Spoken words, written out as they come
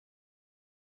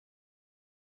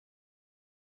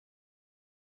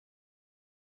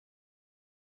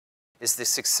is the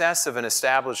success of an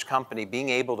established company being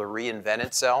able to reinvent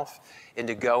itself and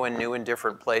to go in new and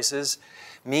different places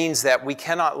means that we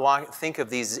cannot think of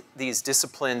these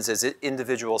disciplines as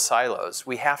individual silos.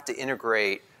 We have to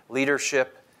integrate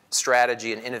leadership,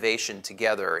 strategy, and innovation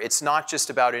together. It's not just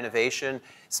about innovation.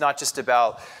 It's not just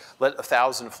about let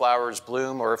 1,000 flowers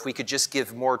bloom, or if we could just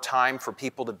give more time for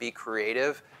people to be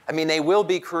creative. I mean, they will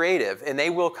be creative, and they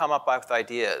will come up with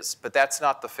ideas, but that's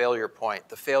not the failure point.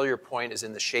 The failure point is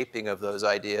in the shaping of those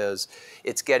ideas.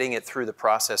 It's getting it through the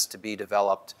process to be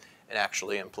developed and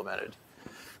actually implemented.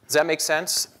 Does that make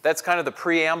sense? That's kind of the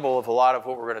preamble of a lot of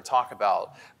what we're going to talk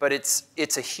about. But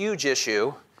it's a huge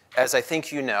issue, as I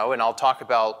think you know, and I'll talk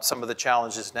about some of the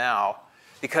challenges now,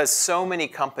 because so many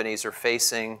companies are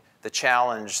facing the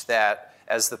challenge that,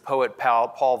 as the poet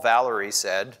Paul Valéry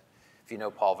said, if you know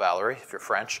Paul Valéry, if you're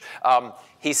French,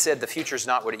 he said the future's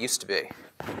not what it used to be.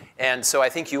 And so I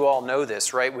think you all know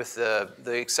this, right, with the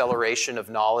acceleration of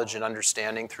knowledge and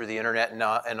understanding through the internet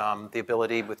and the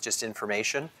ability with just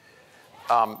information.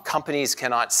 Companies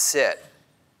cannot sit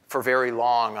for very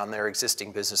long on their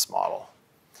existing business model.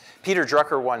 Peter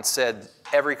Drucker once said,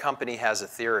 every company has a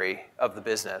theory of the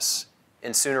business,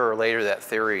 and sooner or later that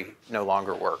theory no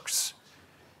longer works.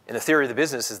 And the theory of the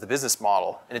business is the business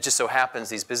model, and it just so happens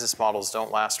these business models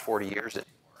don't last 40 years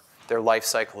anymore. Their life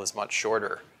cycle is much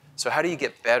shorter. So how do you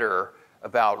get better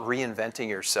about reinventing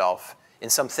yourself in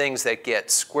some things that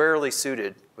get squarely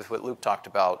suited with what Luke talked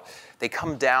about? They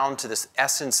come down to this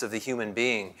essence of the human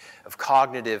being, of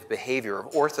cognitive behavior,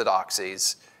 of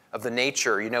orthodoxies, of the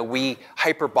nature. You know, we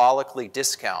hyperbolically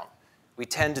discount. We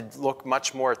tend to look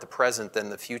much more at the present than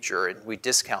the future, and we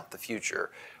discount the future.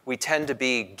 We tend to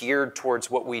be geared towards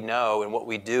what we know and what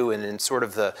we do and in sort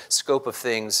of the scope of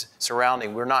things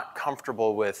surrounding. We're not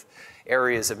comfortable with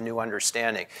areas of new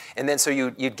understanding. And then so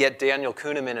you'd get Daniel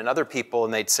Kahneman and other people,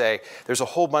 and they'd say, there's a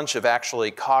whole bunch of actually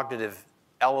cognitive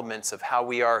elements of how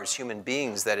we are as human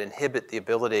beings that inhibit the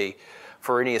ability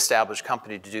for any established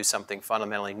company to do something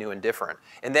fundamentally new and different.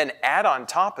 And then add on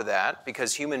top of that,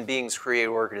 because human beings create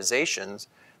organizations,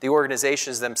 the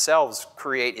organizations themselves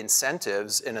create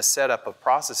incentives in a setup of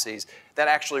processes that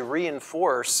actually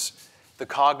reinforce the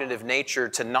cognitive nature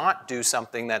to not do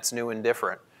something that's new and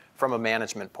different from a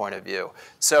management point of view.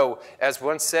 So as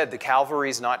once said, the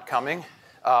cavalry's not coming.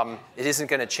 It isn't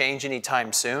going to change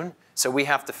anytime soon. So we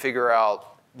have to figure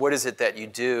out what is it that you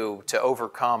do to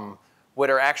overcome what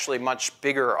are actually much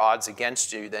bigger odds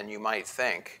against you than you might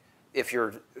think if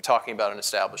you're talking about an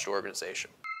established organization.